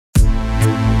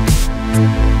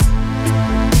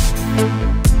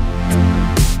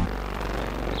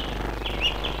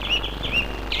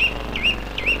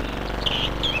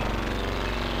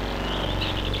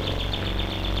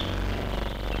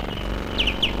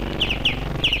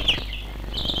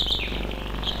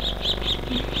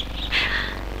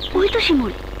তো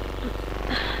শিমুল।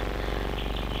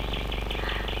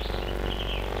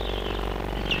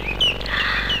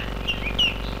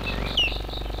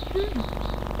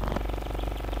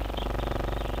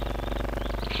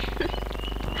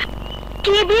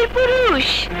 কে বীর পুরুষ,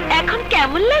 এখন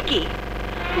কেমন লাগে?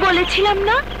 বলেছিলাম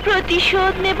না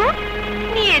প্রতিশোধ নেব,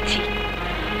 নিয়েছি।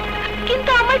 কিন্তু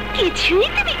আমার কিছুই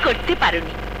তুমি করতে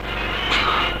পারোনি।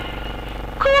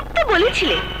 খুব তো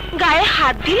বলেছিলে গায়ে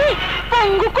হাত দিলে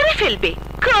পঙ্গু করে ফেলবে।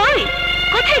 কই,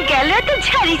 কোথায় গেল এত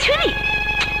ঝাড়ি ছুরি?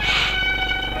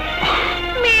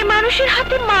 মেয়ে মানুষের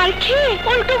হাতে মার খেয়ে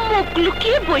উল্টো মুখ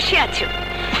লুকিয়ে বসে আছো।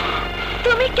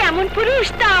 তুমি কেমন পুরুষ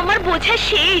তা আমার বোঝা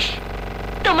শেষ।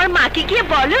 তোমার মাকে গিয়ে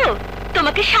বলো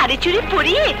তোমাকে শাড়ি চুড়ি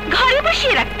পরিয়ে ঘরে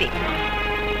বসিয়ে রাখতে।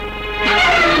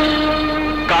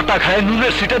 কাটা খায়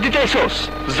নুনের সিটা দিতে এসোস?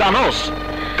 জানোস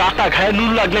কাটা খায় নুন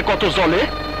লাগলে কত জ্বলে?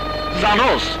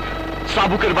 জানোস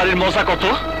চাবুকের বাড়ির মজা কত?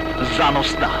 জানোস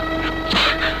না।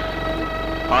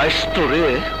 আজ তোরে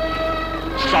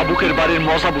চাবুকের বাড়ির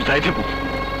মজা বুঝাই দেব।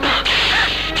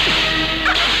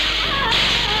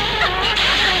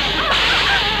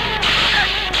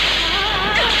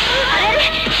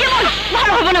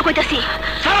 ভালো হবে না কইতাছি।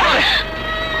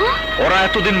 ওরা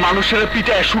এতদিন মানুষের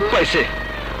পিটায় সুখ পাইছে,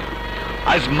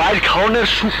 আজ মায়ের খাওয়ানোর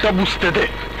সুখটা বুঝতে দে।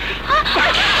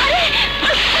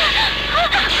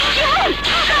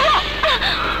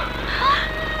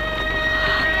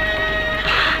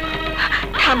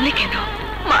 থামলে কেন?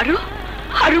 মারো,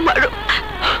 আরো মারো।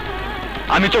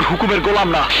 আমি তোর হুকুমের গোলাম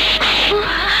না।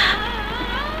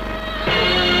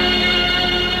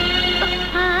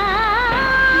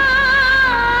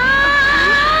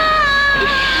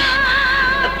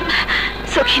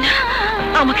 সখিনা,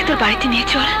 আমাকে তোর বাড়িতে নিয়ে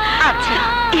চল। আচ্ছা।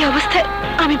 এই অবস্থায়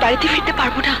আমি বাড়িতে ফিরতে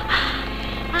পারবো না,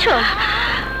 চল।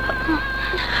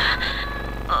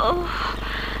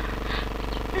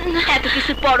 এত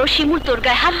কিছু পরও শিমুল তোর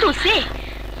গায়ে হাত তুলছে?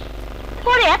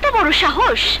 ওরে এত বড়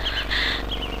সাহস!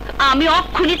 আমি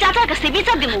অক্ষুনি চাচার কাছে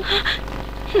বিচার দেব।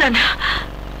 না না,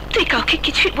 তুই কাউকে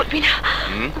কিছুই বলবি না,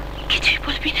 কিছুই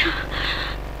বলবি না।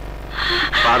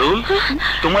 পারুল,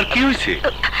 তোমার কি হয়েছে?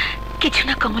 কিছু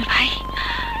না কমল ভাই,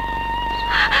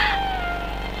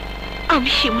 আমি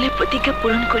শিমুলের প্রতিজ্ঞা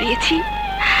পূরণ করিয়েছি।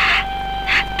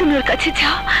 তুমি ওর কাছে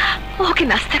যাও, ওকে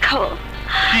নাস্তা খাও।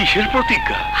 কিসের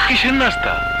প্রতিজ্ঞা? কিসের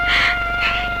নাস্তা?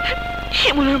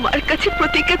 শিমুলের মার কাছে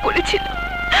প্রতিজ্ঞা করেছিল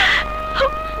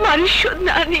মারের শোধ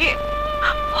না নিয়ে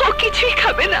ও কিছুই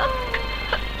খাবে না।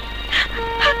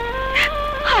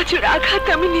 আজ ওর আঘাত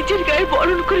আমি নিজের গায়ে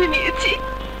বরণ করে নিয়েছি।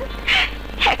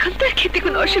 এখন তার খেতে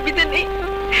কোনো অসুবিধা নেই।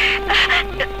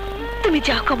 তুমি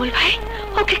যাও কমল ভাই,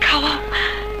 ওকে খাওয়াও,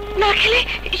 না খেলে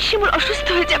শিমুল অসুস্থ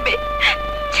হয়ে যাবে।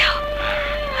 যাও।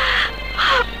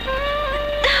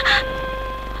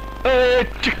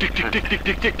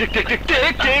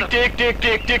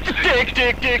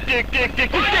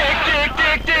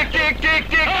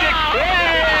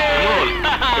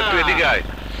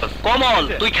 কমল,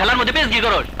 তুই খেলার মধ্যে বেশ কি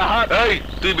করস? এই,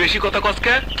 তুই বেশি কথা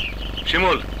কসকে?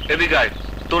 শিমুল, এদিকে আয়,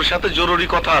 তোর সাথে জরুরি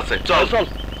কথা আছে। চল চল।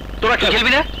 তোরা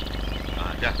খেলবি না?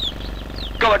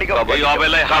 কাবাডি কাবাডি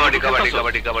অবেলায় কাবাডি কাবাডি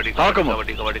কাবাডি কাবাডি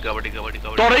কাবাডি কাবাডি কাবাডি কাবাডি।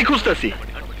 তোরাই খুঁজতেছি।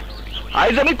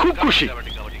 আজ আমি খুব খুশি,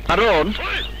 কারণ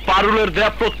পারুলের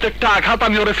দেয়া প্রত্যেকটা আঘাত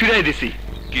আমি ওরে ফিরাই দিছি।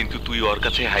 কিন্তু তুই ওর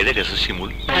কাছে হাইরে গেছিস শিমুল।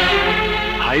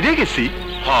 হাইরে গেছি?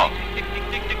 হ্যাঁ,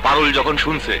 পারুল যখন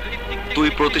শুনছে তুই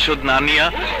প্রতিশোধ না নিয়া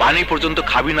পানি পর্যন্ত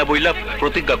খাবি না বইলা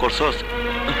প্রতিজ্ঞা করছস,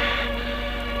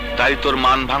 তাই তোর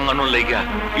মান ভাঙানোর লেগা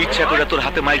ইচ্ছা করে তোর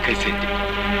হাতে মাইর খাইছে।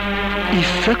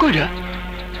 ইচ্ছা কইরা?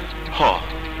 হ।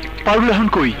 পারুল এখন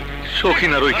কই?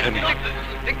 সখিনার ওইখানে।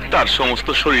 তার সমস্ত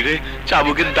শরীরে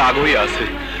চাবুকের দাগ হয়ে আছে,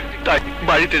 তাই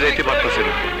বাড়িতে যাইতে পারতেছে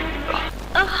না।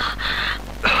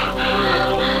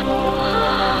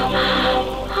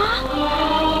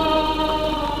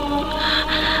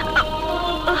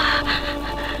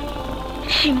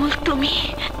 শিমুল, তুমি?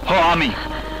 হ্যাঁ আমি।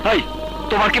 এই,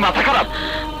 তোমার কি মাথা খারাপ?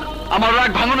 আমার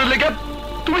রাগ ভাঙানোর লেগে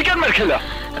তুমি কেন মার খেলা?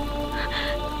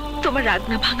 তোমার রাগ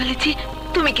না ভাঙালে যে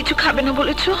তুমি কিছু খাবে না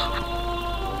বলেছ।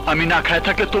 আমি না খায়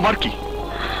থাকলে তোমার কি?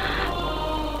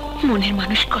 মনের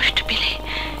মানুষ কষ্ট পেলে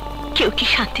কেউ কি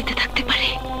শান্তিতে থাকতে পারে?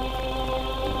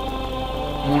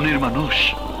 মনের মানুষ?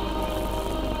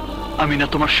 আমি না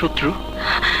তোমার শত্রু?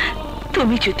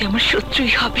 তুমি যদি আমার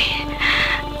শত্রুই হবে,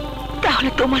 তাহলে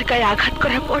তোমার গায়ে আঘাত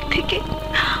করার পর থেকে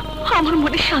আমার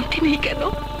মনে শান্তি নেই কেন?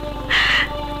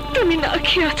 তুমি না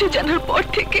খেয়ে আছো জানার পর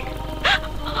থেকে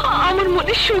আমার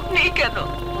মনে সুখ নেই কেন?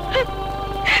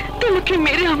 তোমাকে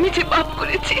মেরে আমি যে পাপ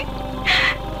করেছি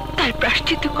তার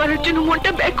প্রায়শ্চিত্ত করার জন্য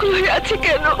মনটা ব্যাকুল হয়ে আছে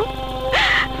কেন?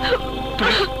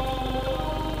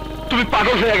 তুমি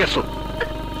পাগল হয়ে গেছো।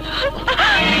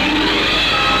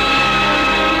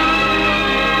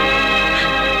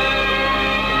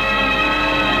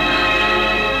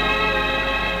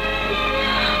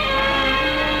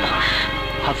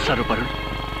 হাত ছাড়ো পারুল,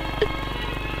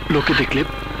 লোকে দেখলে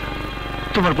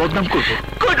তোমার বদনাম করবো।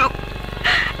 করুক,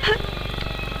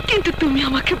 কিন্তু তুমি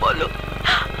আমাকে বলো,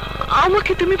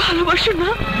 আমাকে তুমি ভালোবাসো না?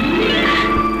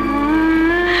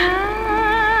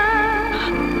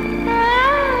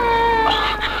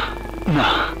 না।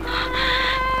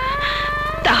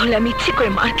 তাহলে আমি ইচ্ছে করে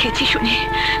মার খেয়েছি শুনে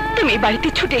তুমি এই বাড়িতে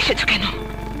ছুটে এসেছো কেন?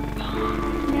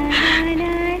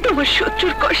 তোমার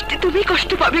শত্রুর কষ্টে তুমি কষ্ট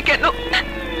পাবে কেন?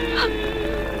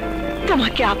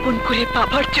 তোমাকে আপন করে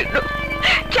পাবার জন্য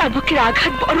চাবুকের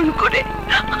আঘাত বরণ করে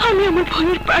আমি আমার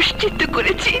ভয়ের প্রায়শ্চিত্ত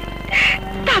করেছি।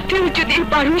 তাতেও যদি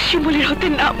পারুল শিমুলের হতে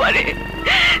না পারে,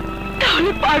 তাহলে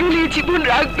পারুল এই জীবন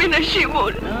রাখবে না।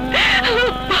 শিমুল,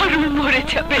 পারুল মরে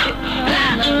যাবে।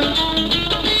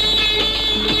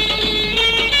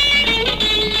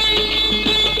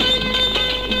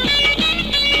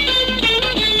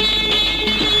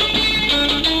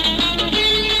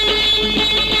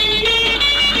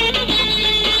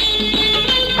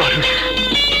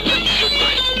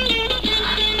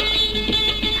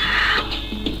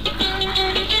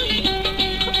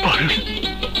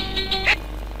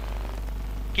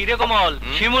 কিরে কমল,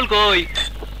 শিমুল কই?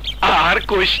 আর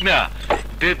কইস না,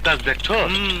 দেবদাস দেখছো?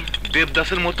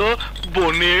 দেবদাসের মতো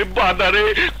বনে বাদারে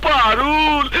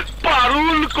পারুল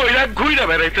পারুল কইরা ঘুইরা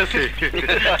বেড়াইতেছে।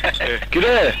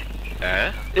 কিরে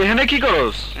এখানে কি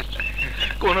করস?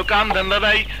 কোনো কাম ধান্দা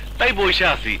নাই, তাই বসে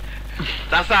আছি।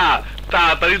 চাচা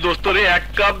তাড়াতাড়ি দোস্তরে 1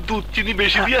 কাপ দুধ চিনি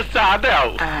বেশি দিয়ে চা দাও।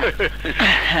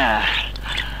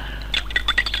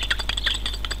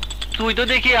 তুই তো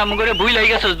দেখি আম করে ভুই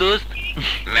লাগি গেছস দোস্ত।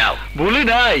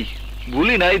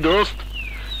 ভুলি নাই দোস্ত,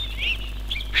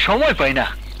 সময় পাই না,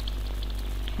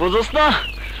 বুঝছ না?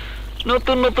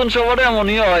 নতুন নতুন সবারে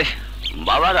এমনই হয়।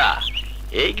 বাবারা,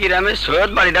 এই গ্রামের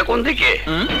সৈয়দ বাড়িটা কোন দিকে?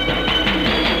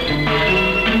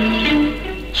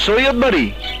 সৈয়দ বাড়ি?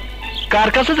 কার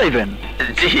কাছে যাইবেন?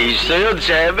 জি, সৈয়দ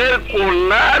সাহেবের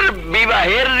কন্যার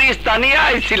বিবাহের রিস্তা নিয়ে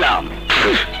আইছিলাম।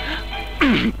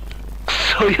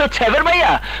 সৈয়দ সাহেবের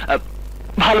মাইয়া?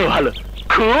 ভালো ভালো,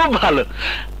 খুব ভালো।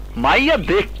 মাইয়া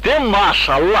দেখতে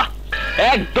মাশাআল্লাহ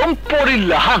একদম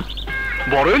পরিল্লাহান,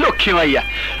 বড়ই লক্ষ্মী মাইয়া।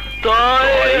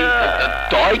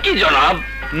 তয় কি জনাব?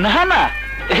 না না,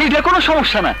 এইটা কোনো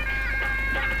সমস্যা না,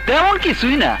 তেমন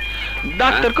কিছুই না।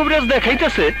 ডাক্তার কবিরাজ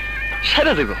দেখাইতেছে,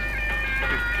 সেরে দেব।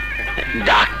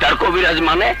 ডাক্তার কবিরাজ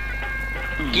মানে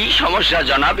কি সমস্যা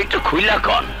জনাব, একটু খুইলা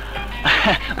কন।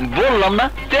 বললাম না,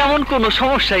 তেমন কোনো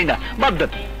সমস্যাই না, বাদ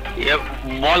দেন।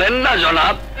 বলেন না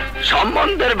জনাব,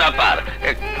 সম্বন্ধের ব্যাপার,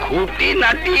 খুঁটি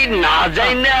নাটি না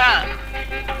যাই না।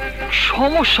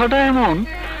 সমস্যাটা এমন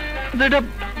যেটা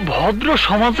ভদ্র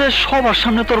সমাজে সবার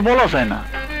সামনে তোর বলা যায় না।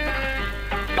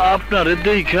 আপনারে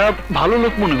দেখা ভালো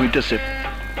লোক মনে হইতেছে,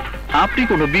 আপনি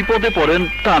কোনো বিপদে পড়েন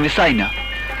তা আমি চাই না,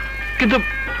 কিন্তু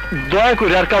দয়া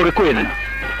করে আর কাউরে কইেন না।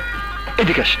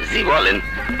 এদিকে আসেন। জি বলেন।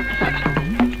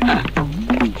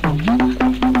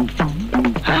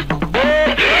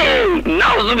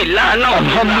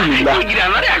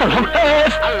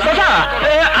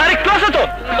 আরেকটু আছে তো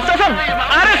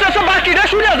আরে চাচা, বাকিটা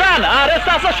শুনে যান। আরে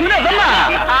চাচা শুনে যান না,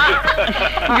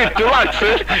 একটু লাগছে।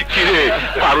 কিরে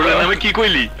পারুলের নামে কি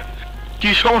কইলি? কি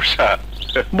সমস্যা?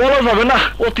 বলা যাবে না,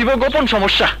 অতীব গোপন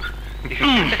সমস্যা।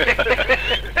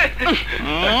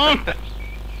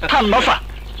 ঠান্ডা চা,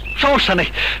 সমস্যা নেই,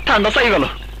 ঠান্ডা চাই গেল।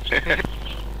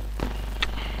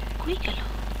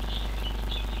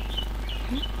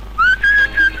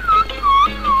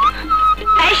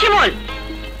 শিমুল,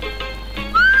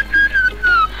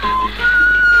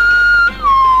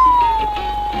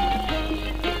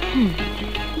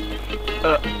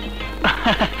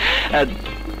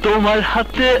 তোমার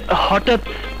হাতে হঠাৎ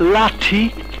লাঠি?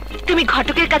 তুমি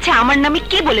ঘটকের কাছে আমার নামে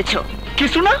কি বলেছো?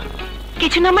 কিছু না।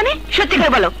 কিছু না মানে? সত্যি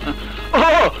করে বলো। ও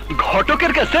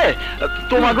ঘটকের কাছে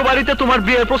তোমাকে বাড়িতে তোমার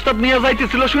বিয়ের প্রস্তাব নিয়ে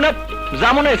যাইতেছিল শুনে যা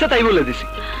মনে হয়েছে তাই বলে দিছি।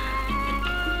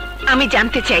 আমি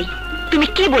জানতে চাই তুমি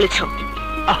কি বলেছো।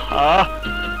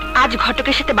 আজ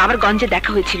ঘটকের সাথে বাবার গঞ্জে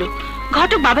দেখা হয়েছিল।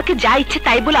 ঘটক বাবাকে যা ইচ্ছে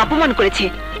তাই বলে অপমান করেছে,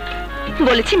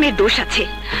 বলেছে মেয়ের দোষ আছে।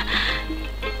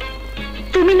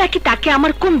 তুমি নাকি তাকে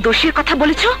আমার কোন দোষের কথা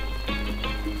বলেছো?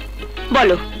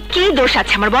 বলো কি দোষ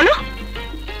আছে আমার, বলো।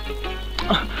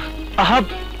 আহা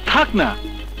থাক না,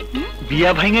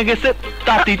 বিয়া ভাঙে গেছে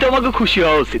তাতেই তো আমাকে খুশি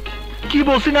হওয়া উচিত। কি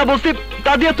বলছি না বলছি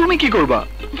তা দিয়ে তুমি কি করবা?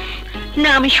 না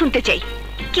আমি শুনতে চাই,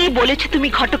 কি বলেছো তুমি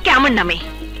ঘটককে আমার নামে?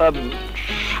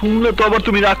 শুনলে তো আবার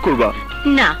তুমি রাগ করবা।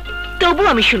 না তবু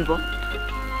আমি শুনবো।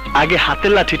 আগে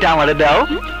হাতের লাঠিটা আমারে দাও।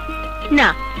 না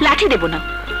লাঠি দেব না।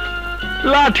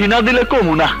 লাঠি না দিলে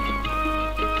কমু না,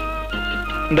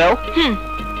 দাও।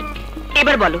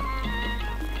 এবার বলো।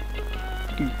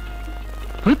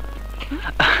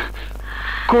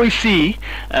 কইছি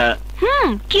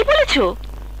কি বলেছো?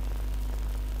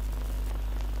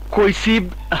 কইছি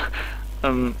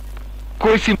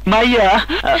কইছি মাইয়া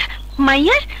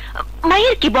মাইয়ার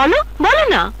মাইয়ার কি বলো বলো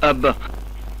না।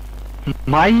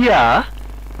 মাইয়া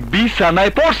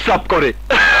বিছানায় প্রস্রাব করে।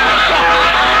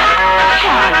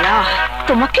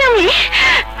 তোমাকে আমি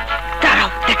দাঁড়াও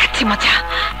দেখাচ্ছি মজা।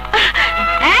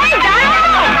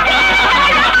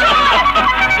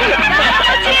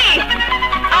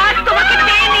 আর তোমাকে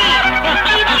পেনি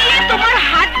তোমার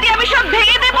হাত দিয়ে আমি সব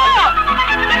ভেঙে দেব।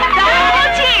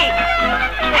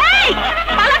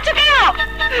 পালাচ্ছ কেন?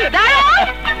 দাঁড়াও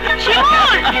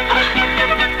শিমুল,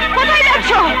 কোথায়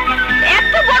যাচ্ছ?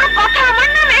 এত বড় কথা আমার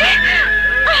নামে?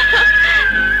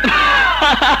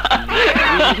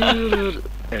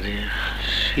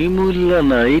 শিমুল্লা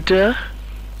না এটা?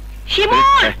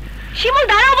 শিমুল, শিমুল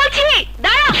দাঁড়াও বলছি,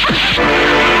 দাঁড়াও।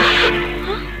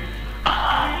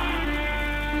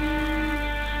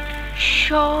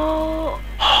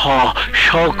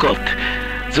 শওকত,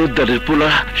 জোরদারের পোলা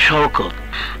শওকত।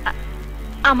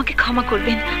 আমাকে ক্ষমা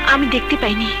করবেন, আমি দেখতে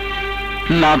পাইনি।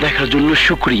 না দেখার জন্য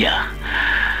শুক্রিয়া।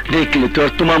 দেখলে তো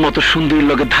আর তোমার মতো সুন্দরীর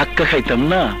লগে ধাক্কা খাইতাম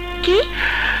না। কি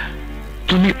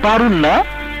তুমি পারুল না?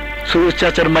 সৌর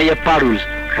চাচার মাইয়া পারুল,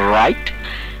 রাইট?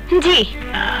 জি।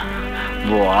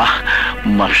 বাহ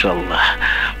মাশাআল্লাহ,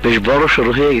 বেশ বড়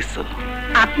সড়ো হয়ে গেছো।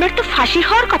 আপনার তো ফাঁসি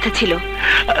হওয়ার কথা ছিল।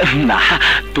 না,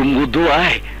 তুমি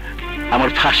দোয়ায় আমার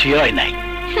ফাঁসি হয় নাই।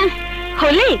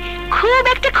 হলে খুব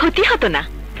একটা ক্ষতি হতো না।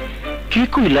 কি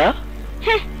কইলা?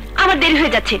 আমার দেরি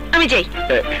হয়ে যাচ্ছে, আমি যাই।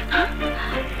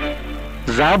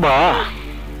 যাবা?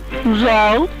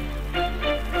 যাও,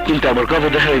 কিন্তু আবার কবে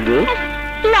দেখা হইব?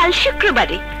 লাল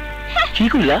শুক্রবারে। কি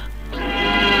কইলা?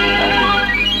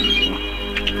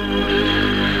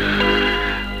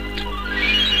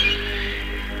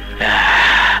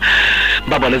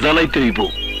 বাবালে জানাইতে হইব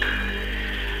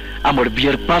আমার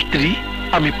বিয়ের পাত্রী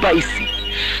আমি পাইছি।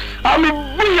 আমি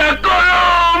বিয়ে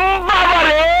করব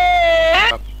বাবারে।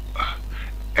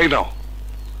 এই নাও,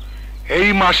 এই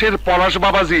মাসের পলাশ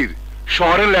বাবাজির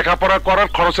শহরে লেখাপড়া করার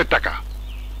খরচের টাকা।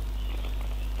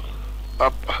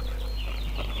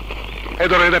 এই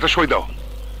ধরো, এটা একটা সই দাও।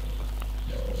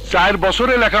 4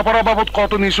 বছরে লেখাপড়া বাবদ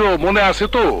কত নিছো মনে আছে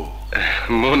তো?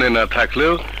 মনে না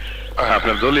থাকলেও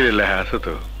আপনার দলিলে লেখা আছে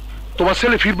তো। তোমার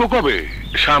ছেলে ফিরবো কবে?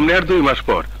 সামনে আর 2 মাস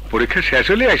পর, পরীক্ষা শেষ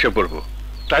হলে এসে পড়বো।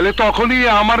 তাইলে তখনই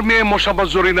আমার মেয়ে মোসাম্মদ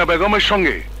জরিনা বেগমের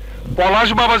সঙ্গে পলাশ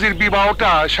বাবাজির বিবাহটা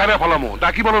সারা ফেলামো,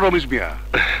 নাকি বলো রমেশ মিয়া?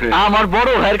 আমার বড়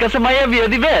ভাইয়ের কাছে মাইয়া বিয়ে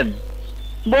দিবেন?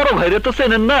 বড় ভাইরে তো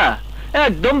চেনেন না,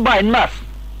 একদম বাইন মাছ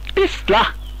পিছলা।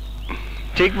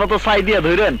 ঠিক মতো ছাই দিয়া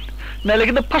ধরেন, নাহলে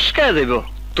কিন্তু ফসকায় যাইব।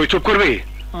 তুই চুপ করবি?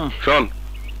 শোন,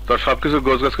 তোর সবকিছু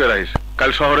গোছগাছ করে রাখিস।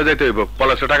 কাল শহরে যাইতে হইব,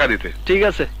 পলাশে টাকা দিতে। ঠিক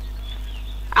আছে,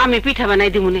 আমি পিঠা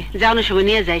বানাই দিমুনে, যাওয়ানোর সময়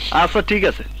নিয়ে যাইস। আচ্ছা ঠিক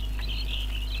আছে।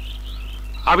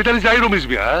 আমি তাহলে যাই রমেশ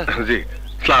মিয়া। জি,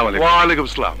 আসসালামু আলাইকুম। ওয়ালাইকুম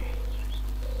আসসালাম।